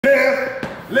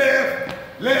left,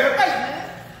 left. Hey, man.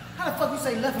 How the fuck you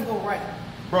say left and go right?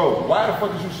 Bro, why the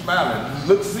fuck is you smiling?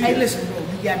 Look, see Hey, it. listen, bro.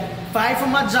 You got me fired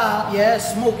from my job. Yeah,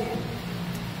 smoking.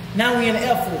 Now we in the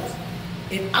Air Force.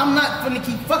 And I'm not gonna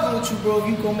keep fucking with you, bro, if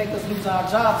you gonna make us lose our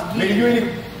jobs again. Nigga, you ain't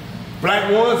even...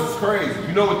 Black ones is crazy.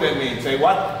 You know what that means, Tay.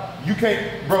 Why? You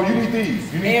can't... Bro, you need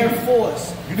these. You need Air these.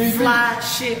 Force. You need fly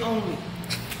these. shit only.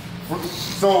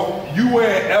 So, you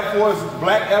wearing Air Force,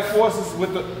 black Air Forces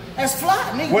with the... That's fly,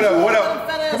 nigga. Whatever.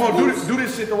 Come on, do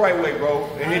this shit the right way, bro.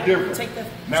 It hit different.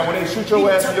 Now, when they shoot your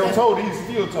ass in your toe, these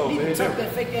steel toes. They hit different.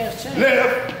 that fake ass chain.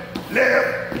 Left,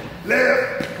 left,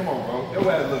 left. Come on, bro.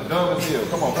 Your ass look dumb as hell.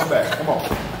 Come on, come back. Come on.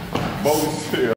 Bogus as hell.